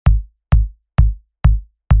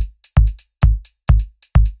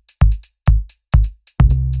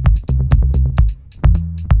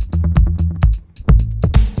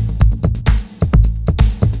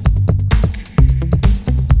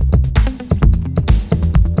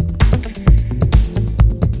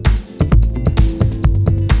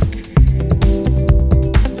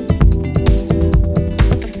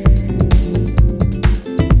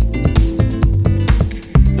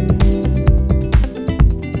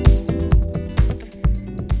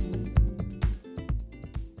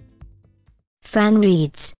fan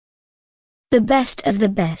reads. The best of the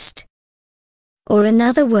best. Or in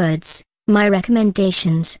other words, my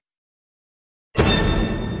recommendations.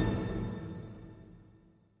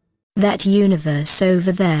 That Universe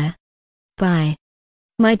Over There. By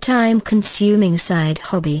my time-consuming side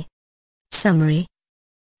hobby. Summary.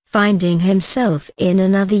 Finding himself in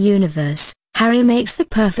another universe, Harry makes the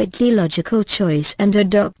perfectly logical choice and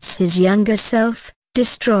adopts his younger self,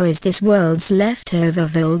 destroys this world's leftover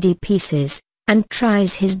Voldy pieces, and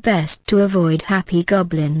tries his best to avoid happy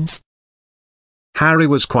goblins. Harry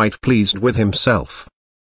was quite pleased with himself.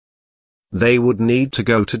 They would need to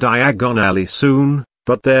go to Diagon Alley soon,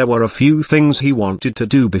 but there were a few things he wanted to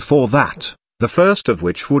do before that, the first of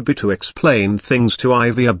which would be to explain things to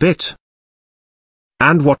Ivy a bit.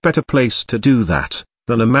 And what better place to do that,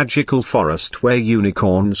 than a magical forest where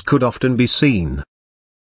unicorns could often be seen?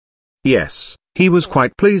 Yes, he was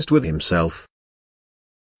quite pleased with himself.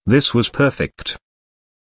 This was perfect.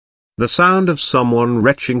 The sound of someone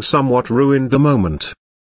retching somewhat ruined the moment.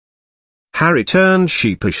 Harry turned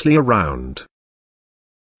sheepishly around.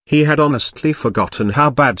 He had honestly forgotten how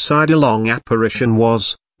bad side-along apparition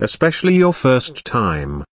was, especially your first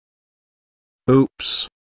time. Oops.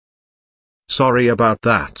 Sorry about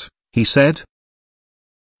that, he said.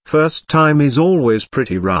 First time is always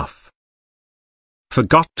pretty rough.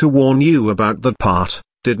 Forgot to warn you about that part,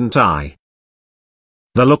 didn't I?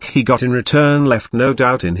 The look he got in return left no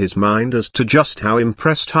doubt in his mind as to just how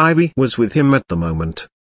impressed Ivy was with him at the moment.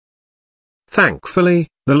 Thankfully,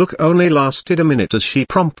 the look only lasted a minute as she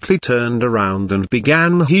promptly turned around and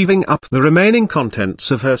began heaving up the remaining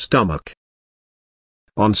contents of her stomach.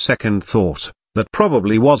 On second thought, that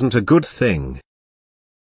probably wasn't a good thing.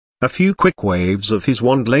 A few quick waves of his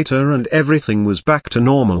wand later and everything was back to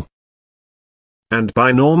normal. And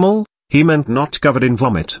by normal, he meant not covered in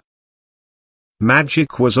vomit.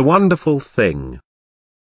 Magic was a wonderful thing.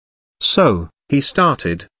 So, he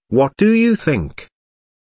started, what do you think?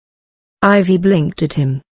 Ivy blinked at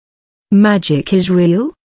him. Magic is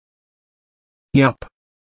real? Yup.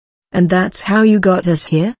 And that's how you got us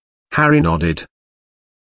here? Harry nodded.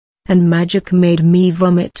 And magic made me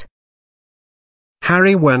vomit.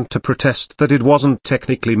 Harry went to protest that it wasn't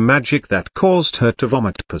technically magic that caused her to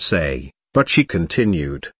vomit per se, but she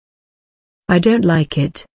continued. I don't like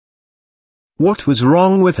it. What was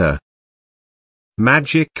wrong with her?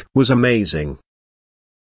 Magic was amazing.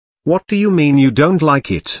 What do you mean you don't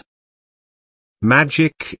like it?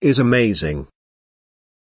 Magic is amazing.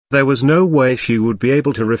 There was no way she would be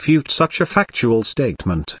able to refute such a factual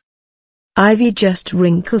statement. Ivy just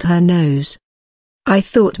wrinkled her nose. I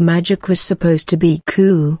thought magic was supposed to be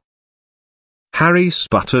cool. Harry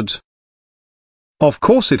sputtered. Of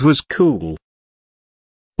course it was cool.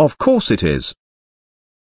 Of course it is.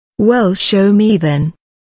 Well, show me then.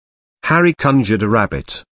 Harry conjured a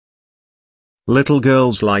rabbit. Little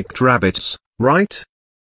girls liked rabbits, right?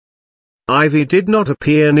 Ivy did not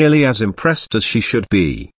appear nearly as impressed as she should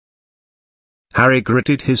be. Harry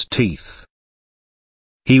gritted his teeth.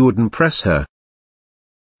 He would impress her.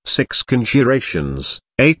 6 conjurations,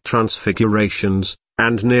 8 transfigurations,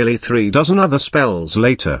 and nearly 3 dozen other spells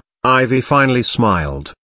later, Ivy finally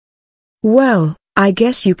smiled. Well, I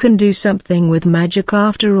guess you can do something with magic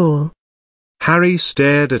after all. Harry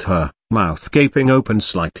stared at her, mouth gaping open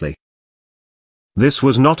slightly. This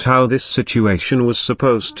was not how this situation was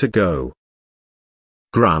supposed to go.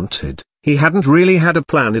 Granted, he hadn't really had a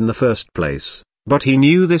plan in the first place, but he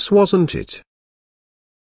knew this wasn't it.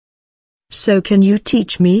 So can you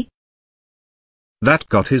teach me? That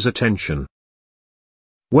got his attention.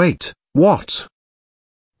 Wait, what?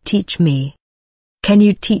 Teach me. Can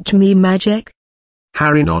you teach me magic?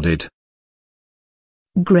 Harry nodded.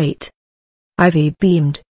 Great. Ivy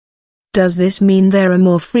beamed. Does this mean there are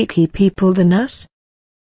more freaky people than us?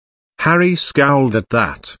 Harry scowled at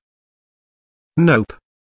that. Nope.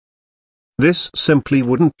 This simply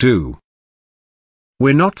wouldn't do.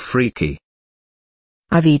 We're not freaky.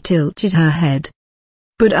 Ivy tilted her head.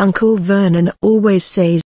 But Uncle Vernon always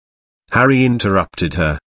says... Harry interrupted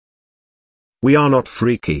her. We are not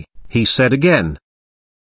freaky, he said again.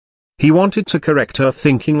 He wanted to correct her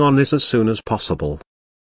thinking on this as soon as possible.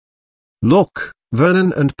 Look,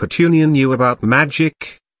 Vernon and Petunia knew about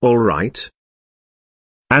magic, all right?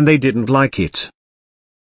 And they didn't like it.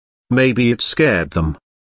 Maybe it scared them.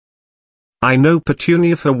 I know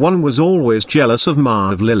Petunia for one was always jealous of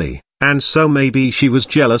Ma of Lily, and so maybe she was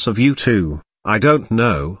jealous of you too, I don't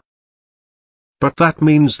know. But that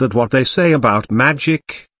means that what they say about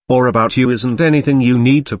magic, or about you isn't anything you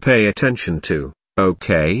need to pay attention to,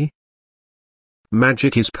 okay?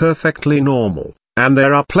 Magic is perfectly normal, and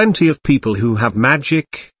there are plenty of people who have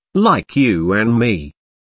magic, like you and me.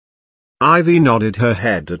 Ivy nodded her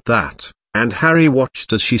head at that, and Harry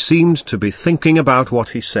watched as she seemed to be thinking about what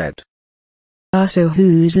he said. So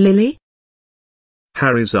who's Lily?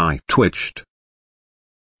 Harry's eye twitched.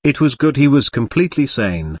 It was good he was completely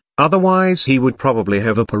sane, otherwise he would probably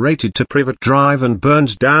have operated to Privet Drive and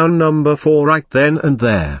burned down number 4 right then and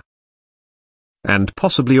there. And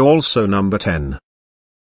possibly also number 10.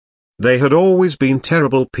 They had always been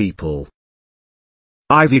terrible people.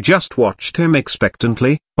 Ivy just watched him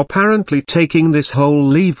expectantly, apparently taking this whole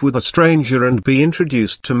leave with a stranger and be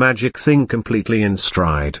introduced to magic thing completely in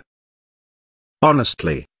stride.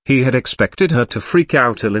 Honestly, he had expected her to freak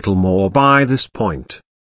out a little more by this point.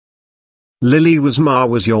 Lily was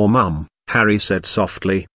your mum, Harry said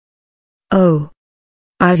softly. Oh.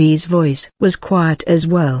 Ivy's voice was quiet as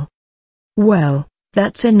well. Well,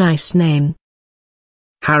 that's a nice name.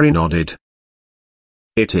 Harry nodded.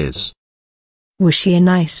 It is. Was she a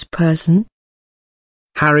nice person?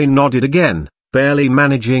 Harry nodded again, barely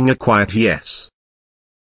managing a quiet yes.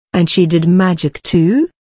 And she did magic too?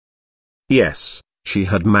 Yes, she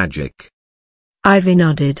had magic. Ivy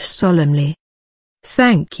nodded solemnly.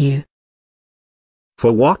 Thank you.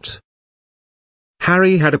 For what?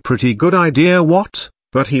 Harry had a pretty good idea what,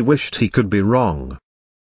 but he wished he could be wrong.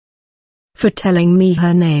 For telling me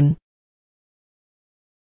her name.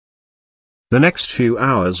 The next few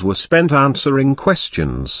hours were spent answering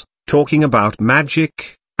questions, talking about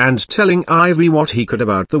magic, and telling Ivy what he could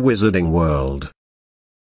about the wizarding world.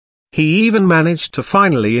 He even managed to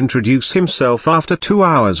finally introduce himself after 2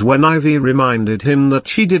 hours when Ivy reminded him that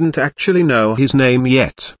she didn't actually know his name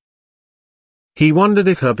yet. He wondered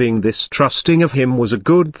if her being this trusting of him was a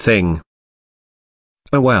good thing.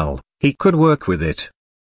 Oh well, he could work with it.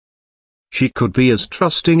 She could be as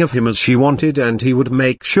trusting of him as she wanted and he would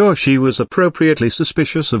make sure she was appropriately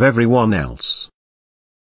suspicious of everyone else.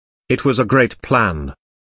 It was a great plan.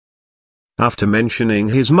 After mentioning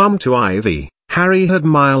his mum to Ivy, Harry had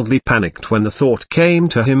mildly panicked when the thought came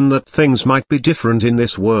to him that things might be different in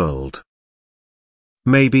this world.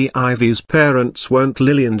 Maybe Ivy's parents weren't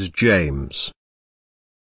Lily and James.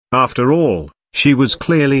 After all, she was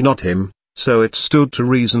clearly not him, so it stood to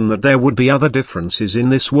reason that there would be other differences in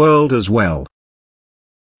this world as well.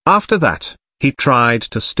 After that, he tried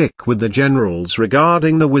to stick with the generals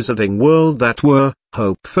regarding the wizarding world that were,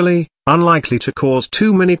 hopefully, unlikely to cause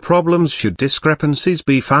too many problems should discrepancies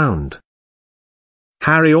be found.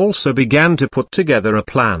 Harry also began to put together a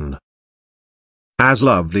plan. As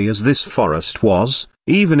lovely as this forest was,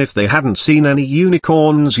 even if they hadn't seen any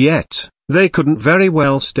unicorns yet, they couldn't very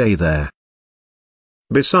well stay there.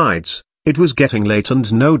 Besides, it was getting late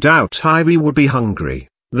and no doubt Ivy would be hungry,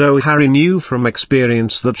 though Harry knew from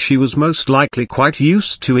experience that she was most likely quite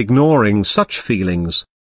used to ignoring such feelings.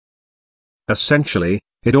 Essentially,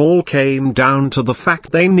 it all came down to the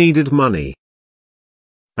fact they needed money.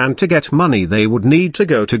 And to get money they would need to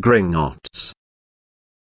go to Gringotts.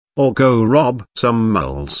 Or go rob some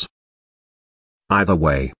moles. Either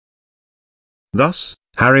way. Thus,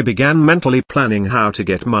 Harry began mentally planning how to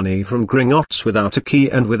get money from Gringotts without a key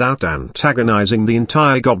and without antagonizing the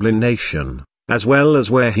entire Goblin Nation, as well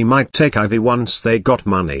as where he might take Ivy once they got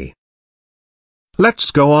money.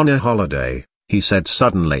 "Let's go on a holiday," he said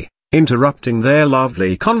suddenly, interrupting their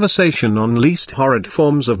lovely conversation on least horrid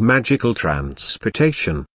forms of magical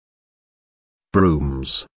transportation.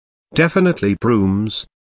 Brooms. Definitely brooms.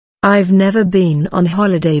 I've never been on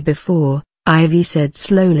holiday before, Ivy said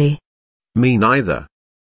slowly. Me neither.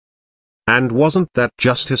 And wasn't that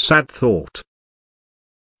just a sad thought?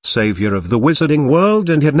 Savior of the wizarding world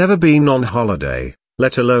and had never been on holiday,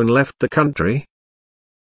 let alone left the country?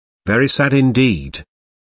 Very sad indeed.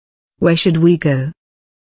 Where should we go?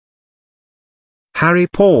 Harry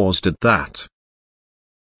paused at that.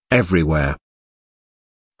 Everywhere.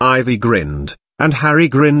 Ivy grinned, and Harry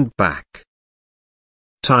grinned back.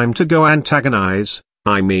 Time to go antagonize,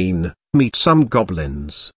 meet some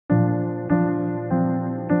goblins.